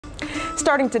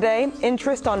Starting today,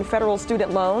 interest on federal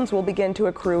student loans will begin to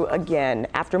accrue again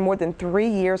after more than 3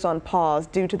 years on pause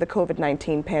due to the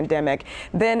COVID-19 pandemic.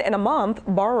 Then in a month,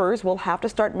 borrowers will have to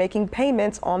start making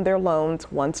payments on their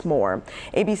loans once more.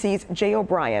 ABC's Jay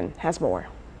O'Brien has more.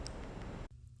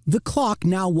 The clock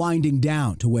now winding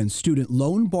down to when student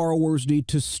loan borrowers need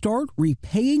to start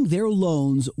repaying their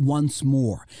loans once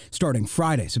more. Starting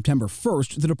Friday, September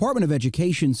 1st, the Department of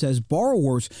Education says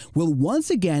borrowers will once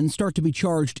again start to be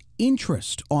charged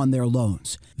interest on their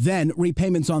loans. Then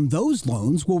repayments on those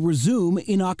loans will resume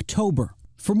in October.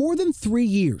 For more than 3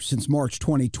 years since March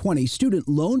 2020, student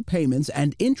loan payments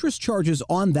and interest charges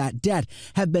on that debt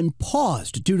have been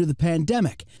paused due to the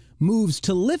pandemic. Moves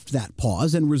to lift that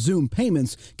pause and resume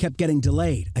payments kept getting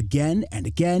delayed again and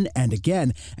again and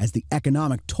again as the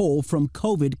economic toll from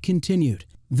COVID continued.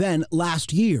 Then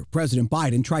last year, President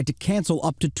Biden tried to cancel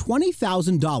up to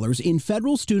 $20,000 in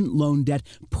federal student loan debt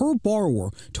per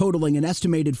borrower, totaling an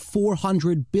estimated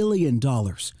 $400 billion.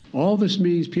 All this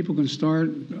means people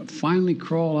can finally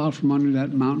crawl out from under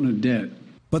that mountain of debt.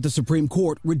 But the Supreme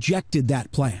Court rejected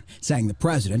that plan, saying the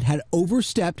president had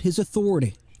overstepped his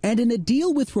authority. And in a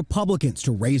deal with Republicans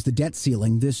to raise the debt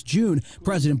ceiling this June,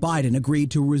 President Biden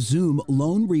agreed to resume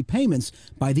loan repayments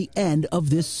by the end of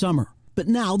this summer. But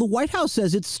now the White House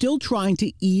says it's still trying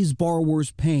to ease borrowers'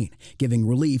 pain, giving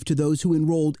relief to those who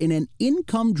enrolled in an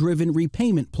income-driven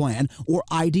repayment plan, or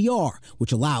IDR,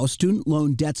 which allows student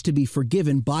loan debts to be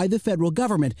forgiven by the federal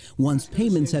government once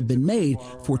payments have been made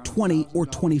for 20 or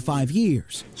 25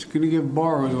 years. It's going to give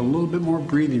borrowers a little bit more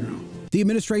breathing room. The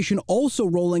administration also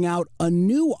rolling out a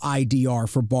new IDR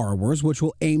for borrowers, which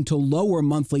will aim to lower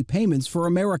monthly payments for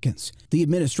Americans. The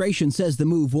administration says the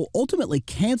move will ultimately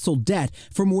cancel debt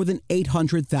for more than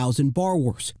 800,000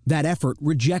 borrowers. That effort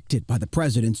rejected by the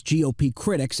president's GOP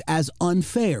critics as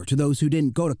unfair to those who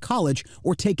didn't go to college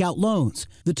or take out loans.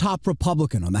 The top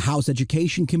Republican on the House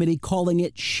Education Committee calling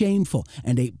it shameful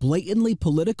and a blatantly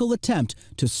political attempt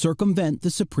to circumvent the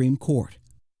Supreme Court.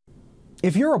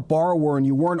 If you're a borrower and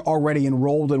you weren't already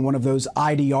enrolled in one of those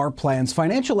IDR plans,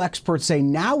 financial experts say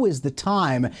now is the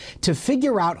time to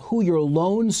figure out who your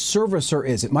loan servicer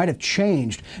is. It might have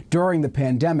changed during the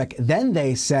pandemic. Then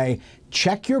they say,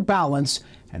 check your balance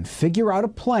and figure out a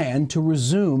plan to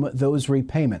resume those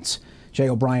repayments. Jay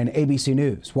O'Brien, ABC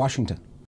News, Washington.